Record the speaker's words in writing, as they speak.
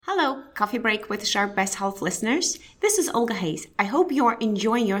Coffee Break with Sharp Best Health listeners. This is Olga Hayes. I hope you're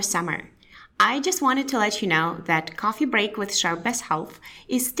enjoying your summer. I just wanted to let you know that Coffee Break with Sharp Best Health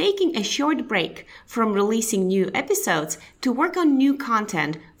is taking a short break from releasing new episodes to work on new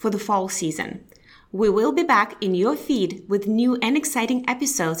content for the fall season. We will be back in your feed with new and exciting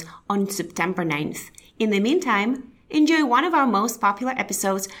episodes on September 9th. In the meantime, enjoy one of our most popular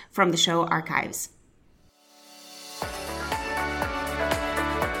episodes from the show archives.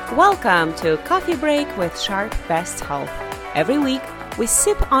 Welcome to Coffee Break with Sharp Best Health. Every week, we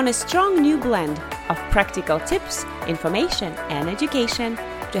sip on a strong new blend of practical tips, information, and education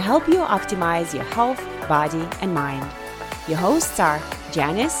to help you optimize your health, body, and mind. Your hosts are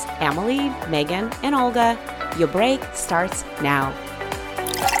Janice, Emily, Megan, and Olga. Your break starts now.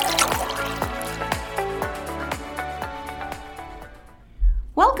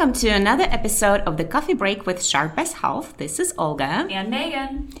 Welcome to another episode of the Coffee Break with Sharp Best Health. This is Olga. And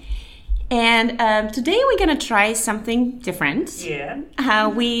Megan. And today we're going to try something different. Yeah.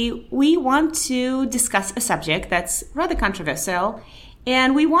 We want to discuss a subject that's rather controversial,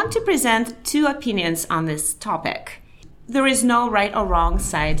 and we want to present two opinions on this topic. There is no right or wrong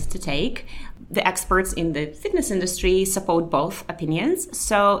side to take. The experts in the fitness industry support both opinions,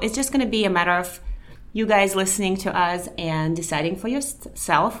 so it's just going to be a matter of you guys listening to us and deciding for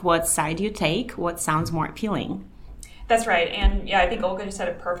yourself what side you take, what sounds more appealing. That's right. And yeah, I think Olga just said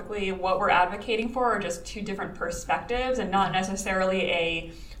it perfectly. What we're advocating for are just two different perspectives and not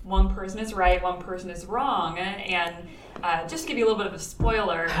necessarily one person is right, one person is wrong. And just to give you a little bit of a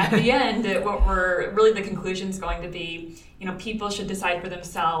spoiler, at the end, the conclusion is going to be, people should decide for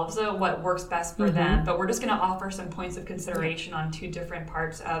themselves what works best for them. But we're just going to offer some points of consideration on two different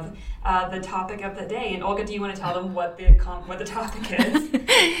parts of the topic of the day. And Olga, do you want to tell them what the topic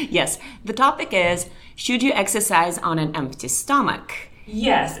is? Yes, the topic is, should you exercise on an empty stomach?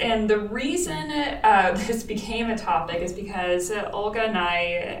 Yes, and the reason this became a topic is because Olga and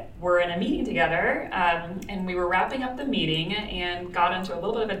I were in a meeting together, and we were wrapping up the meeting and got into a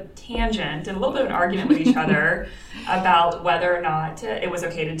little bit of a tangent and a little bit of an argument with each other about whether or not it was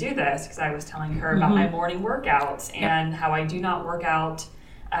okay to do this, because I was telling her about my morning workouts and how I do not work out,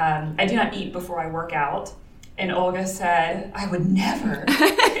 I do not eat before I work out. And Olga said, I would never.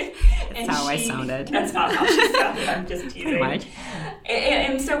 That's how I sounded. That's not how she sounded. I'm just teasing. Pretty much.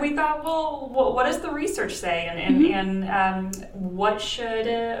 And so we thought, well, what does the research say? And what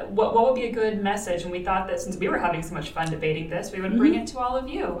would be a good message? And we thought that since we were having so much fun debating this, we would bring it to all of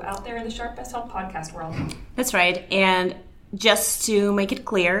you out there in the Sharp Best Health podcast world. That's right. And just to make it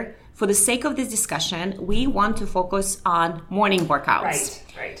clear, for the sake of this discussion, we want to focus on morning workouts.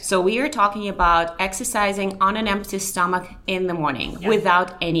 Right. So we are talking about exercising on an empty stomach in the morning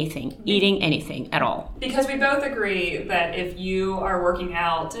without anything, eating anything at all. Because we both agree that if you are working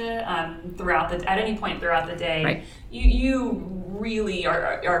out at any point throughout the day, you really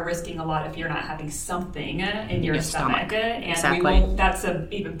are risking a lot if you're not having something in your stomach. And exactly. That's an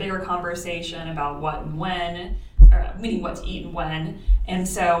even bigger conversation about what and when. Meaning what to eat and when, and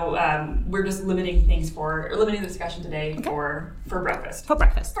so we're just limiting the discussion today for breakfast. For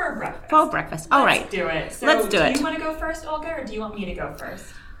breakfast. All right. Let's do it. So Let's do it. Do you want to go first, Olga, or do you want me to go first?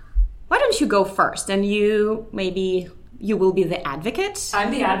 Why don't you go first, and you will be the advocate.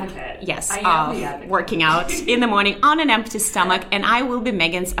 I'm the advocate. Yes, I am the advocate. Working out in the morning on an empty stomach, and I will be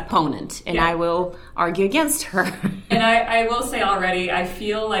Megan's opponent, and I will argue against her. And I will say already, I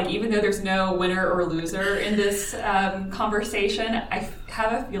feel like even though there's no winner or loser in this conversation, I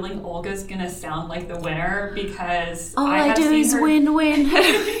have a feeling Olga's going to sound like the winner because all I do is win-win.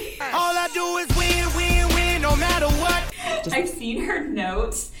 All I do is win, no matter what. I've seen her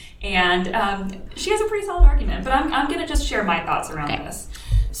notes, and she has a pretty solid argument, but I'm going to just share my thoughts around this.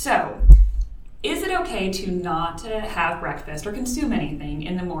 So, is it okay to not have breakfast or consume anything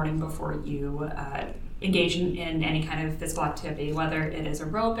in the morning before you engage in any kind of physical activity, whether it is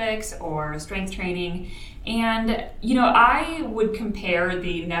aerobics or strength training? And, I would compare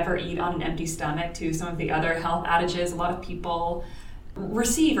the never eat on an empty stomach to some of the other health adages a lot of people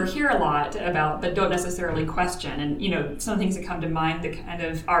receive or hear a lot about, but don't necessarily question. And, some things that come to mind that kind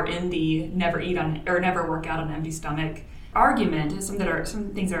of are in the never eat on or never work out on an empty stomach argument. Some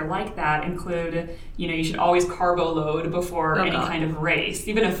things that are like that include, you should always carbo load before any kind of race,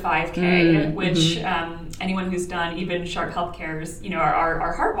 even a 5K, which anyone who's done even Sharp Healthcare's,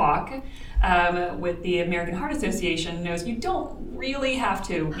 our Heart Walk with the American Heart Association knows you don't really have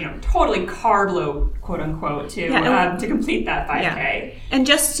to, totally carb load, quote unquote, to complete that 5K. Yeah. And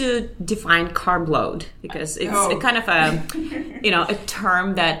just to define carb load, because it's a kind of a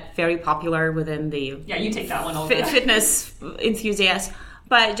term that very popular within the you take that one, fitness enthusiasts.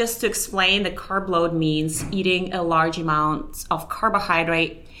 But just to explain, the carb load means eating a large amount of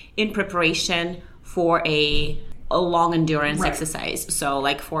carbohydrate in preparation for a long endurance exercise. So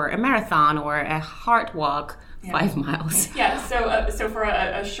like for a marathon or a hard walk, 5 miles. Yeah, so for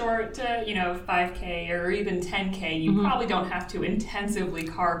a short, 5K or even 10K, you probably don't have to intensively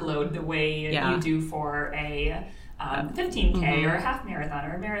carb load the way you do for a 15K or a half marathon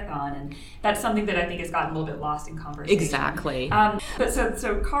or a marathon, and that's something that I think has gotten a little bit lost in conversation. Exactly. But so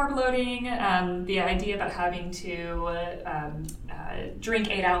carb loading, the idea about having to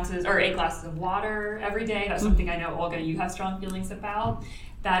drink 8 ounces or 8 glasses of water every day, that's something I know, Olga, you have strong feelings about.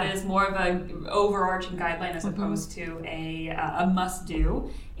 That is more of an overarching guideline as opposed to a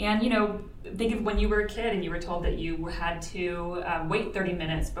must-do. And, think of when you were a kid and you were told that you had to wait 30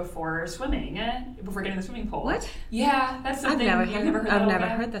 minutes before swimming, before getting in the swimming pool. What? Yeah, that's something. I've never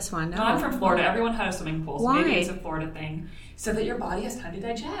heard this one. No. I'm from Florida. Everyone had a swimming pool, so Why? maybe it's a Florida thing. So that your body has time to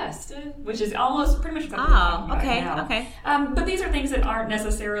digest, which is almost pretty much what we're talking about now. Okay. But these are things that aren't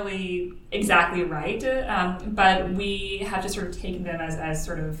necessarily exactly right, but we have just sort of taken them as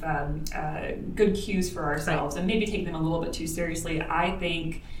sort of good cues for ourselves, and maybe take them a little bit too seriously. I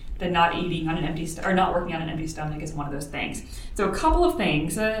think that not eating on an empty or not working on an empty stomach is one of those things. So a couple of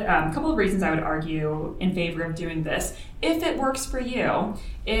things, a couple of reasons I would argue in favor of doing this, if it works for you,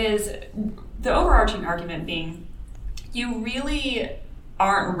 is the overarching argument being you really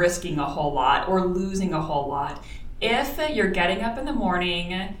aren't risking a whole lot or losing a whole lot. If you're getting up in the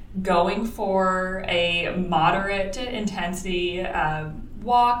morning, going for a moderate intensity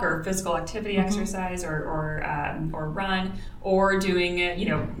walk or physical activity exercise or run, or doing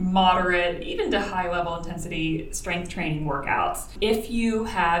moderate even to high level intensity strength training workouts, if you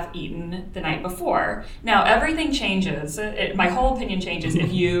have eaten the night before. Now everything changes, my whole opinion changes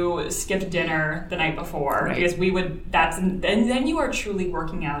if you skipped dinner the night before, because then you are truly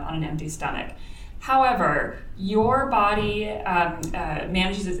working out on an empty stomach. However, your body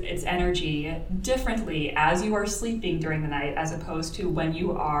manages its energy differently as you are sleeping during the night as opposed to when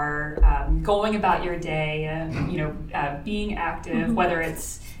you are going about your day, being active, whether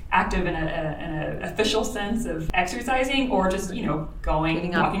it's active in an official sense of exercising or just,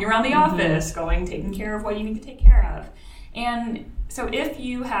 walking around the office, taking care of what you need to take care of. And so if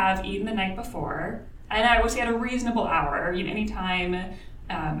you have eaten the night before, and I would say at a reasonable hour, anytime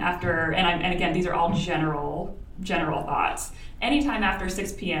after, and again, these are all general thoughts. Anytime after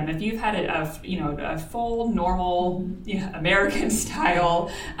 6 p.m., if you've had a full, normal,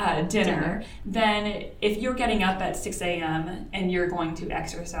 American-style dinner, then if you're getting up at 6 a.m. and you're going to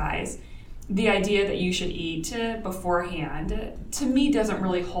exercise, the idea that you should eat beforehand, to me, doesn't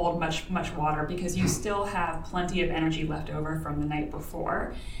really hold much water because you still have plenty of energy left over from the night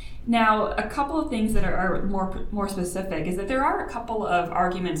before. Now, a couple of things that are more specific is that there are a couple of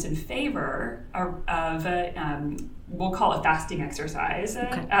arguments in favor of we'll call it fasting exercise.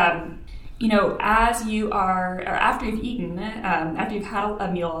 Okay. As you are, or after you've eaten, after you've had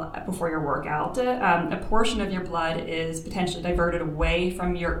a meal before your workout, a portion of your blood is potentially diverted away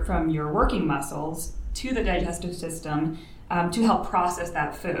from your working muscles to the digestive system to help process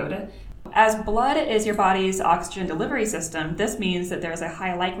that food. As blood is your body's oxygen delivery system, this means that there's a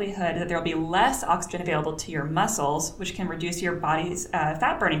high likelihood that there will be less oxygen available to your muscles, which can reduce your body's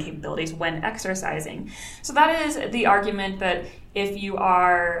fat-burning capabilities when exercising. So that is the argument that if you've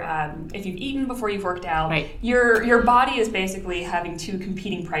eaten before you've worked out, your body is basically having two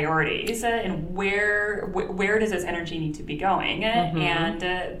competing priorities, and where does its energy need to be going? And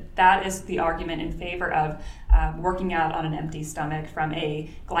that is the argument in favor of working out on an empty stomach from a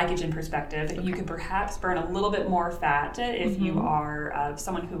glycogen perspective. You can perhaps burn a little bit more fat if you are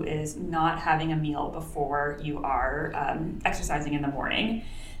someone who is not having a meal before you are exercising in the morning.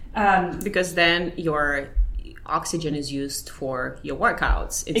 Because then your oxygen is used for your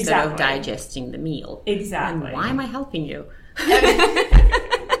workouts instead of digesting the meal. Exactly. And why am I helping you?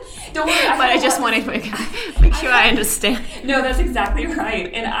 Don't worry, I just want to make sure I understand. No, that's exactly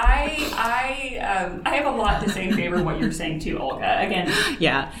right. And I have a lot to say in favor of what you're saying too, Olga. Again,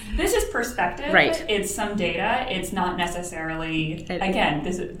 this is perspective. Right. It's some data. It's not necessarily,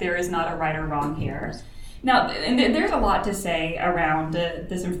 there is not a right or wrong here. Now, and there's a lot to say around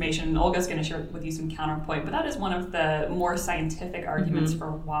this information. Olga's going to share with you some counterpoint, but that is one of the more scientific arguments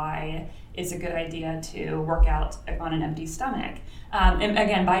for why it's a good idea to work out on an empty stomach. And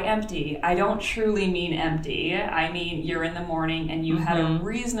again, by empty, I don't truly mean empty. I mean you're in the morning and you had a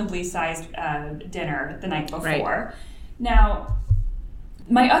reasonably sized dinner the night before. Right. Now,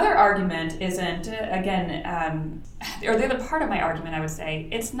 my other argument isn't, or the other part of my argument, I would say,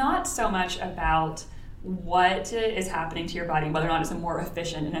 it's not so much about what is happening to your body, whether or not it's a more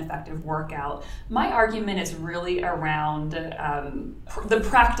efficient and effective workout. My argument is really around the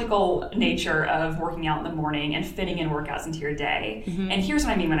practical nature of working out in the morning and fitting in workouts into your day. And here's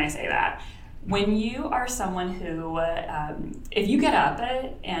what I mean when I say that. When you are someone who, if you get up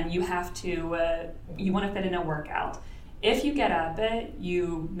and you have to, you want to fit in a workout, if you get up,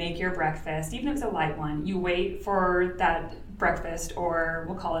 you make your breakfast, even if it's a light one, you wait for that breakfast, or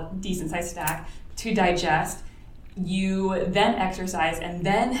we'll call it decent sized snack, to digest. You then exercise and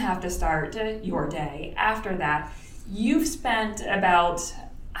then have to start your day. After that, you've spent about,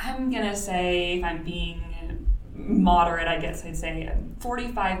 I'm going to say, if I'm being moderate, I guess I'd say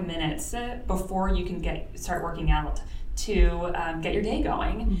 45 minutes before you can start working out to get your day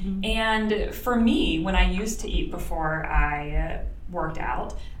going. And for me, when I used to eat before I worked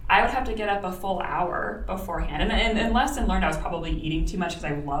out, I would have to get up a full hour beforehand. And lesson learned, I was probably eating too much because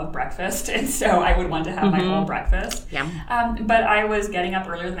I love breakfast, and so I would want to have my whole breakfast. But I was getting up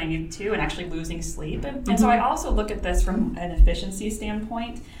earlier than I needed to and actually losing sleep. And so I also look at this from an efficiency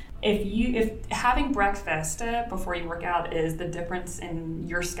standpoint. If having breakfast before you work out is the difference in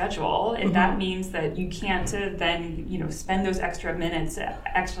your schedule, if that means that you can't then spend those extra minutes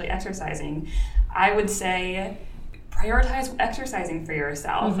actually exercising, I would say prioritize exercising for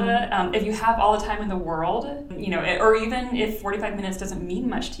yourself. If you have all the time in the world, or even if 45 minutes doesn't mean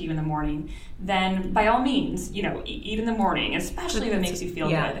much to you in the morning, then by all means, eat in the morning, especially if it makes you feel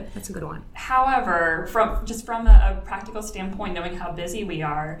good. That's a good one. However, from a practical standpoint, knowing how busy we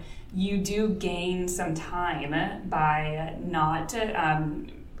are, you do gain some time by not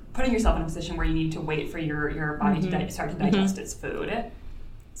putting yourself in a position where you need to wait for your body to start to digest its food.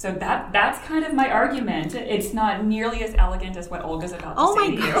 So that's kind of my argument. It's not nearly as elegant as what Olga's about to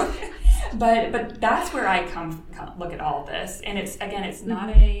say to you. But that's where I come look at all this. And it's not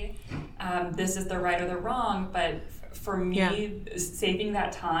a this is the right or the wrong, but for me, saving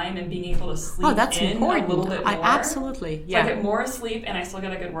that time and being able to sleep important. A little bit more. Absolutely. So I get more sleep and I still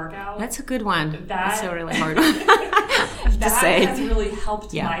get a good workout. That's a good one. That's a really hard one. That has really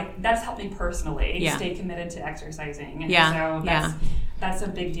helped that's helped me personally stay committed to exercising. And so that's a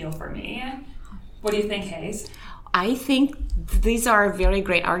big deal for me. What do you think, Hayes? I think these are very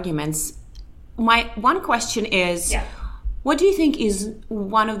great arguments. My one question is, what do you think is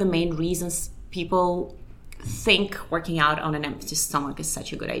one of the main reasons people think working out on an empty stomach is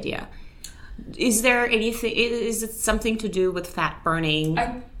such a good idea? Is there anything, is it something to do with fat burning?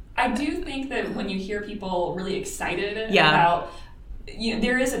 I do think that when you hear people really excited about,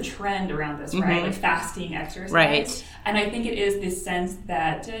 there is a trend around this, right? Like fasting exercise. Right. And I think it is this sense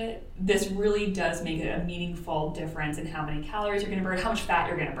that this really does make a meaningful difference in how many calories you're going to burn, how much fat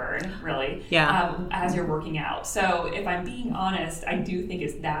you're going to burn, really, as you're working out. So if I'm being honest, I do think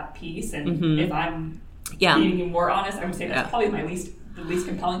it's that piece. And if I'm being more honest, I would say that's probably the least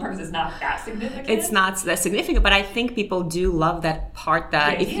compelling part, because it's not that significant. It's not that significant, but I think people do love that part,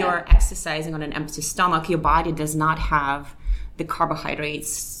 that if you're exercising on an empty stomach, your body does not have the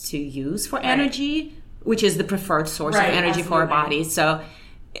carbohydrates to use for energy, which is the preferred source of energy for our body. So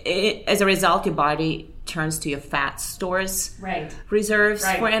as a result, your body turns to your fat stores, reserves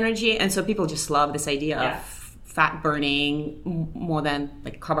for energy. And so people just love this idea of fat burning more than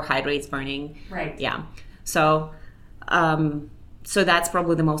like carbohydrates burning. So so that's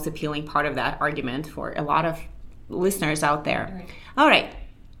probably the most appealing part of that argument for a lot of listeners out there. All right.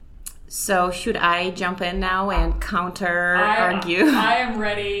 So should I jump in now and counter-argue? I am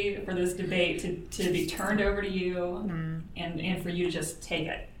ready for this debate to be turned over to you and for you to just take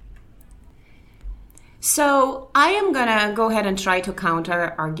it. So I am going to go ahead and try to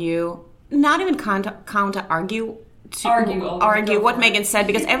counter-argue, not even counter-argue, argue what Megan said,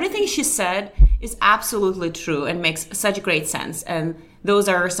 because everything she said is absolutely true and makes such great sense. And those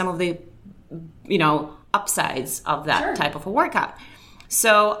are some of the, upsides of that type of a workout.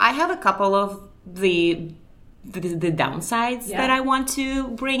 So I have a couple of the downsides that I want to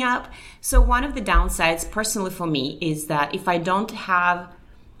bring up. So one of the downsides, personally for me, is that if I don't have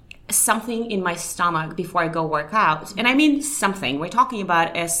something in my stomach before I go work out, and I mean something, we're talking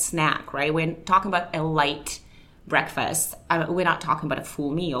about a snack, right? We're talking about a light breakfast. We're not talking about a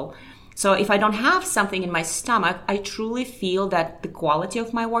full meal. So if I don't have something in my stomach, I truly feel that the quality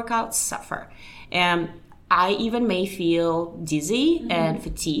of my workouts suffer. And I even may feel dizzy and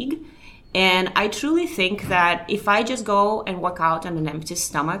fatigue. And I truly think that if I just go and work out on an empty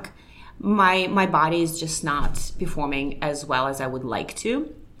stomach, my body is just not performing as well as I would like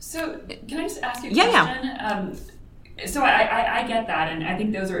to. So can I just ask you a question? So I get that, and I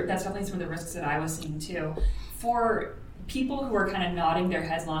think that's definitely some of the risks that I was seeing too. For people who are kind of nodding their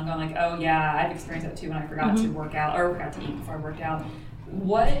heads along, going like, "Oh yeah, I've experienced that too when I forgot to work out or forgot to eat before I worked out."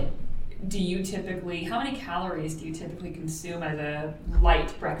 What do you typically? How many calories do you typically consume as a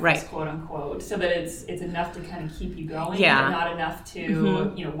light breakfast, quote unquote, so that it's enough to kind of keep you going, but not enough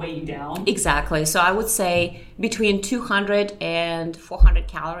to weigh you down? Exactly. So I would say between 200 and 400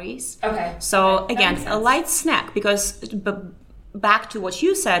 calories. Okay. So again, a light snack, because back to what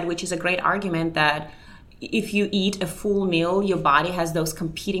you said, which is a great argument that if you eat a full meal, your body has those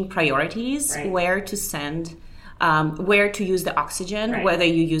competing priorities, where to send, where to use the oxygen, whether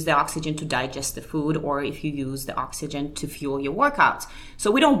you use the oxygen to digest the food or if you use the oxygen to fuel your workouts.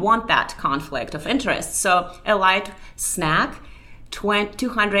 So we don't want that conflict of interest. So a light snack, between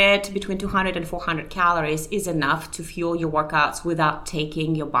 200 and 400 calories is enough to fuel your workouts without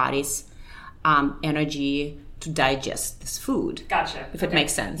taking your body's energy to digest this food. Gotcha. If it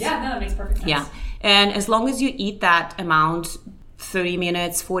makes sense. Yeah, no, it makes perfect sense. Yeah. And as long as you eat that amount 30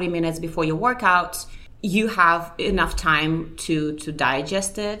 minutes, 40 minutes before your workout, you have enough time to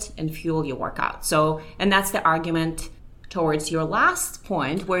digest it and fuel your workout. So, and that's the argument towards your last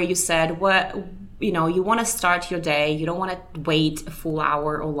point where you said, you want to start your day, you don't want to wait a full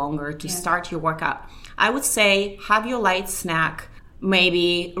hour or longer to start your workout. I would say have your light snack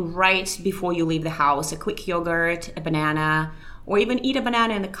maybe right before you leave the house, a quick yogurt, a banana, or even eat a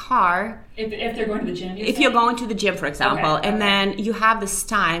banana in the car. If they're going to the gym, you're going to the gym, for example, and then you have this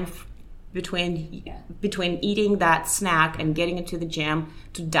time between eating that snack and getting into the gym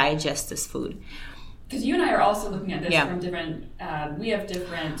to digest this food. Because you and I are also looking at this from different, we have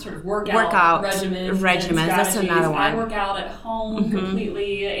different sort of workout regimens. That's another one. I work out at home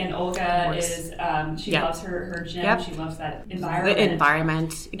completely, and Olga is, she loves her gym. Yep. She loves that environment. The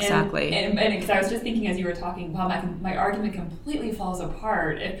environment, exactly. And because I was just thinking as you were talking, wow, my argument completely falls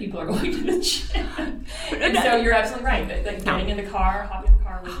apart if people are going to the gym. And so you're absolutely right. Like getting in the car, hopping in the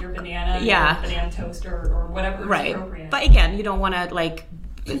car with your banana, banana toast or whatever is appropriate. But again, you don't want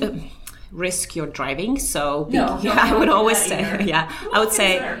to risk your driving, so I would always say, I would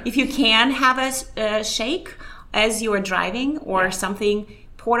say if you can have a shake as you are driving or something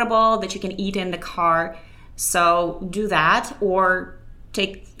portable that you can eat in the car, so do that, or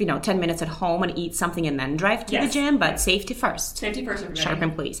take 10 minutes at home and eat something and then drive to the gym, but safety first. Safety first, everybody.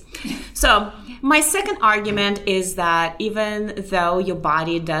 Sharpen, please. So my second argument is that even though your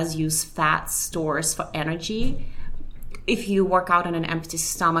body does use fat stores for energy, if you work out on an empty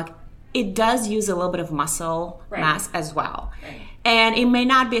stomach, it does use a little bit of muscle mass as well. Right. And it may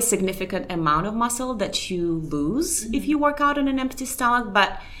not be a significant amount of muscle that you lose if you work out on an empty stomach,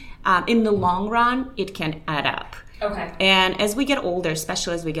 but in the long run, it can add up. Okay. And as we get older,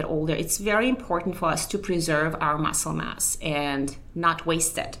 especially as we get older, it's very important for us to preserve our muscle mass and not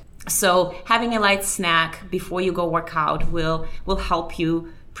waste it. So having a light snack before you go work out will help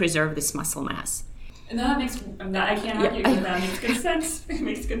you preserve this muscle mass. No, I can't argue with that. It makes good sense. It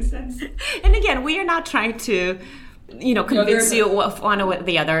makes good sense. And again, we are not trying to, convince you of one or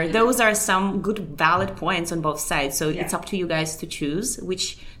the other. Those are some good, valid points on both sides. So it's up to you guys to choose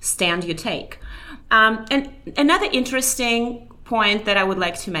which stand you take. And another interesting point that I would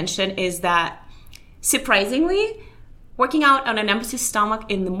like to mention is that, surprisingly, working out on an empty stomach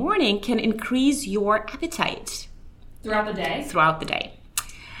in the morning can increase your appetite. Throughout the day?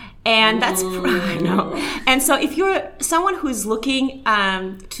 And that's And so if you're someone who's looking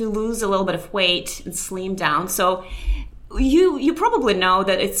to lose a little bit of weight and slim down, so you probably know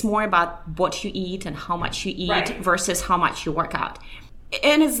that it's more about what you eat and how much you eat versus how much you work out.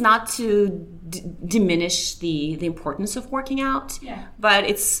 And it's not to diminish the importance of working out, but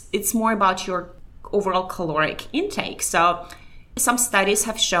it's more about your overall caloric intake. So some studies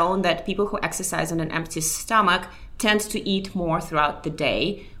have shown that people who exercise on an empty stomach tend to eat more throughout the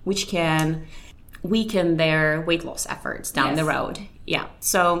day, which can weaken their weight loss efforts down the road. Yeah,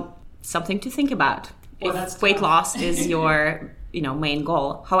 so something to think about. Well, if weight loss is your main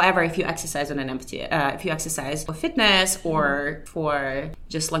goal. However, if you exercise on an empty, if you exercise for fitness or for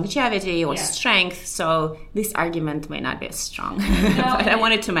just longevity or strength, so this argument may not be as strong. But I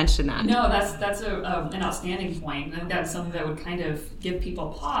wanted to mention that. No, that's an outstanding point. And that's something that would kind of give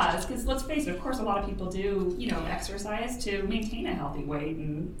people pause, because let's face it, of course, a lot of people do exercise to maintain a healthy weight,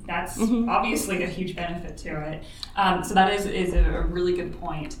 and that's obviously a huge benefit to it. So that is a really good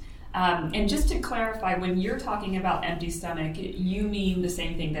point. And just to clarify, when you're talking about empty stomach, you mean the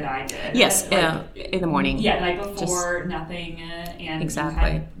same thing that I did? Yes, in the morning. Yeah, night before, nothing, and exactly.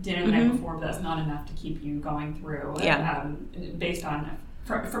 you had dinner the night before, but that's not enough to keep you going through. Yeah. Based on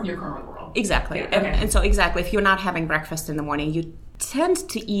From your corner of the world. Exactly. Yeah, okay. And so exactly, if you're not having breakfast in the morning, you tend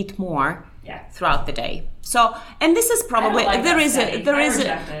to eat more throughout the day. So, and this is probably there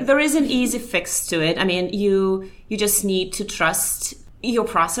is an easy fix to it. I mean, you just need to trust your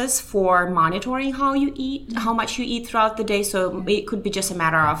process for monitoring how you eat, how much you eat throughout the day. So it could be just a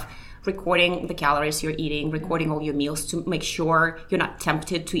matter of recording the calories you're eating, recording all your meals to make sure you're not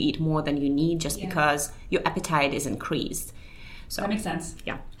tempted to eat more than you need just because your appetite is increased. So that makes sense.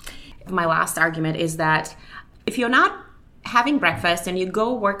 Yeah. My last argument is that if you're not having breakfast and you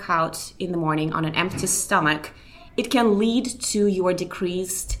go work out in the morning on an empty stomach, it can lead to your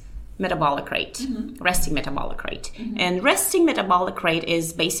decreased metabolic rate, resting metabolic rate. And resting metabolic rate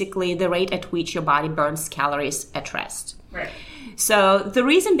is basically the rate at which your body burns calories at rest. Right. So the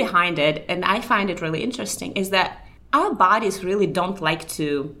reason behind it, and I find it really interesting, is that our bodies really don't like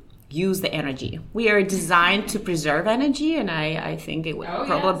to use the energy. We are designed to preserve energy, and I think it would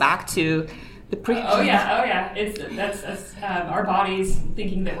probably back to the previous. That's our bodies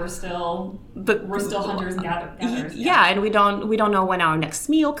thinking that we're still hunters and gatherers. Yeah, and we don't know when our next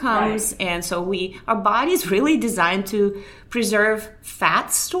meal comes, and so our body's really designed to preserve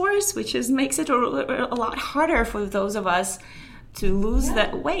fat stores, which makes it a lot harder for those of us to lose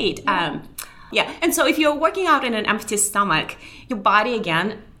that weight. And so if you're working out in an empty stomach, your body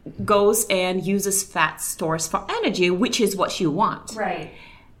again goes and uses fat stores for energy, which is what you want. Right.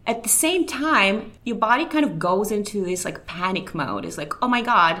 At the same time, your body kind of goes into this like panic mode. It's like, oh my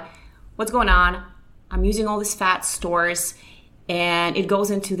God, what's going on? I'm using all these fat stores, and it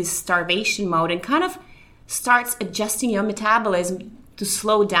goes into this starvation mode and kind of starts adjusting your metabolism to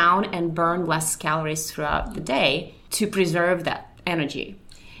slow down and burn less calories throughout the day to preserve that energy,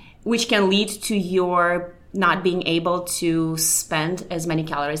 which can lead to your not being able to spend as many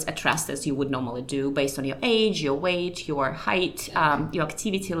calories at rest as you would normally do based on your age, your weight, your height, your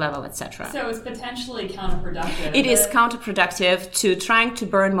activity level, etc. So it's potentially counterproductive. It is counterproductive to trying to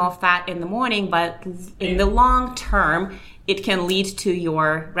burn more fat in the morning, but in the long term, it can lead to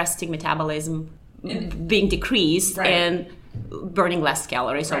your resting metabolism being decreased and burning less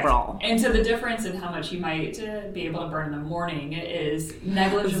calories overall. And so the difference in how much you might be able to burn in the morning is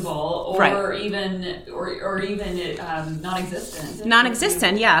negligible, or even non-existent.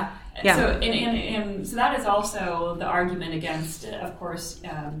 Non-existent, yeah. So and so that is also the argument against, of course,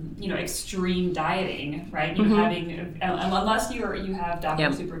 extreme dieting, right? You having unless you have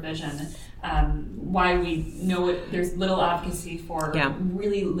doctor supervision. Why we know there's little advocacy for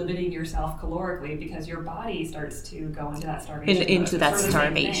really limiting yourself calorically, because your body starts to go into that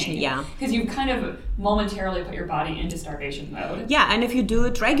starvation mode. Because you kind of momentarily put your body into starvation mode. Yeah, and if you do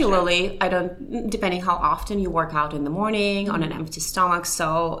it regularly, depending how often you work out in the morning on an empty stomach,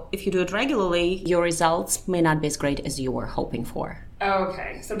 so if you do it regularly, your results may not be as great as you were hoping for.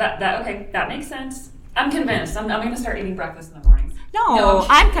 Okay, so that makes sense. I'm convinced. I'm going to start eating breakfast in the morning. No,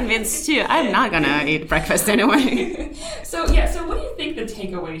 I'm convinced too. I'm not going to eat breakfast anyway. So what do you think the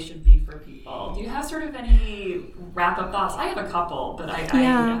takeaway should be for people? Do you have sort of any wrap-up thoughts? I have a couple, but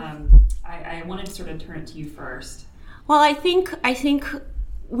I wanted to sort of turn it to you first. Well, I think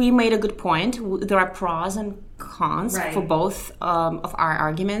we made a good point. There are pros and cons for both of our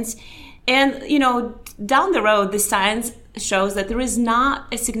arguments. And, down the road, the science shows that there is not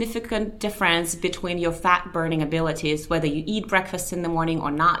a significant difference between your fat burning abilities, whether you eat breakfast in the morning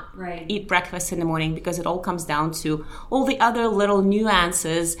or not eat breakfast in the morning, because it all comes down to all the other little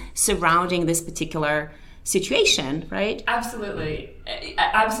nuances surrounding this particular situation, right? Absolutely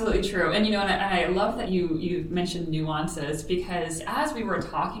true. And and I love that you mentioned nuances, because as we were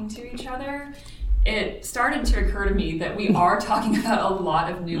talking to each other, it started to occur to me that we are talking about a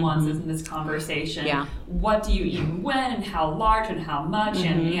lot of nuances in this conversation. Yeah. What do you eat when, and how large, and how much,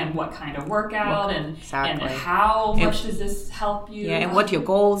 and what kind of workout, and how much does this help you? Yeah, and what your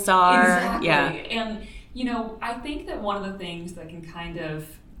goals are. Exactly. Yeah. And, I think that one of the things that can kind of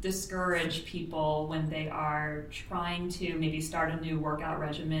discourage people when they are trying to maybe start a new workout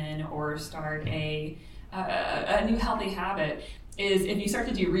regimen or start a new healthy habit is, if you start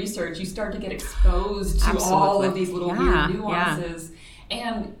to do research, you start to get exposed to all of these little weird nuances.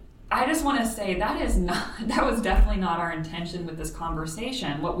 And I just want to say that was definitely not our intention with this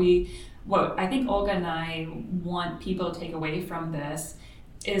conversation. What I think Olga and I want people to take away from this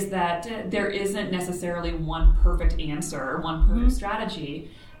is that there isn't necessarily one perfect answer or one perfect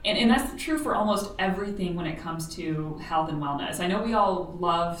strategy. And that's true for almost everything when it comes to health and wellness. I know we all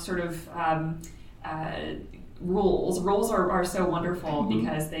love sort of rules. Rules are so wonderful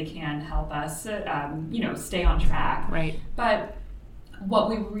because they can help us, stay on track. Right. But what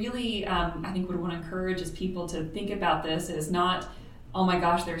we really, I think, would want to encourage is people to think about this as not oh my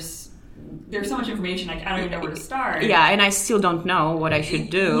gosh, there's so much information, I don't even know where to start. Yeah, and I still don't know what I should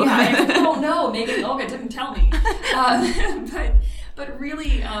do. Yeah, I don't know. Megan and Olga didn't tell me. But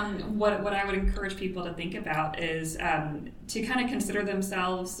really, what I would encourage people to think about is to kind of consider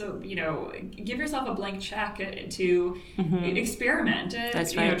themselves. So, give yourself a blank check to experiment.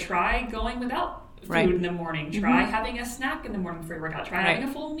 That's right. Try going without food in the morning. Try having a snack in the morning before you work out. Try having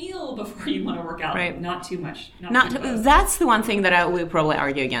a full meal before you want to work out. Right. Not too much. That's the one thing that I will probably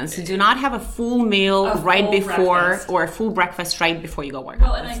argue against. Do not have a full meal right before breakfast. Or a full breakfast right before you go work out.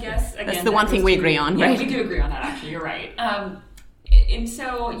 Well, and I guess again, that's the one thing we agree on, right? Yeah, we do agree on that. Actually, you're right. And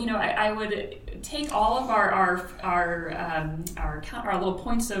so, I would take all of our little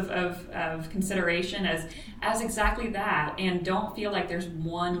points of consideration as exactly that, and don't feel like there's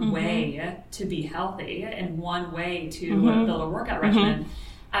one way to be healthy and one way to build a workout regimen.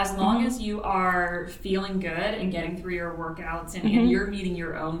 As long as you are feeling good and getting through your workouts and you're meeting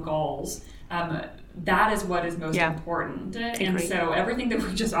your own goals, that is what is most important. And so everything that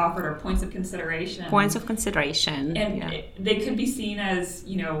we just offered are points of consideration. Points of consideration. And they could be seen as,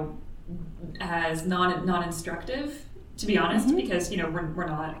 as non-instructive, to be honest, because, we're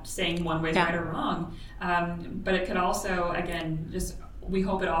not saying one way is right or wrong. But it could also, again, just... we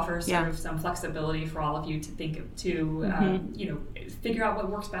hope it offers sort of some flexibility for all of you to think figure out what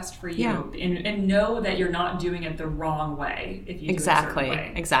works best for you and know that you're not doing it the wrong way if you do it a certain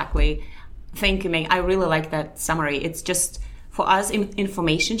way. Exactly. Thank you, Meg. I really like that summary. It's just for us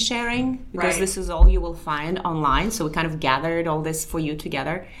information sharing, because this is all you will find online. So we kind of gathered all this for you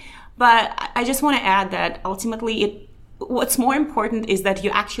together. But I just want to add that ultimately what's more important is that you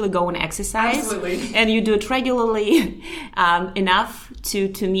actually go and exercise. Absolutely. And you do it regularly enough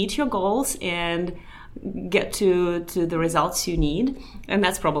to meet your goals and get to the results you need. And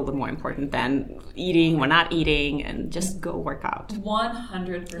that's probably more important than eating or not eating, and just go work out.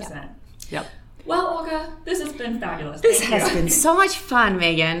 100%. Yep. Well, Olga, this has been fabulous. This has been so much fun,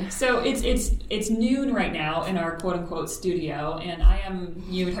 Megan. So it's noon right now in our quote-unquote studio, and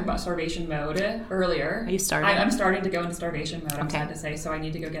you were talking about starvation mode earlier. Are you starting? I'm starting to go into starvation mode, I'm sad to say, so I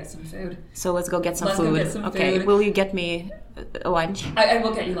need to go get some food. So let's go get some food. Go get some okay, food. Will you get me lunch? I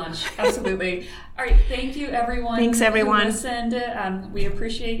will get you lunch, absolutely. All right, thank you, everyone. Thanks, everyone. Who listened. We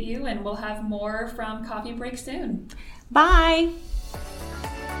appreciate you, and we'll have more from Coffee Break soon. Bye.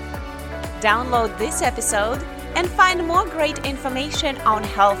 Download this episode and find more great information on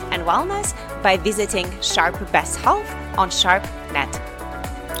health and wellness by visiting Sharp Best Health on SharpNet.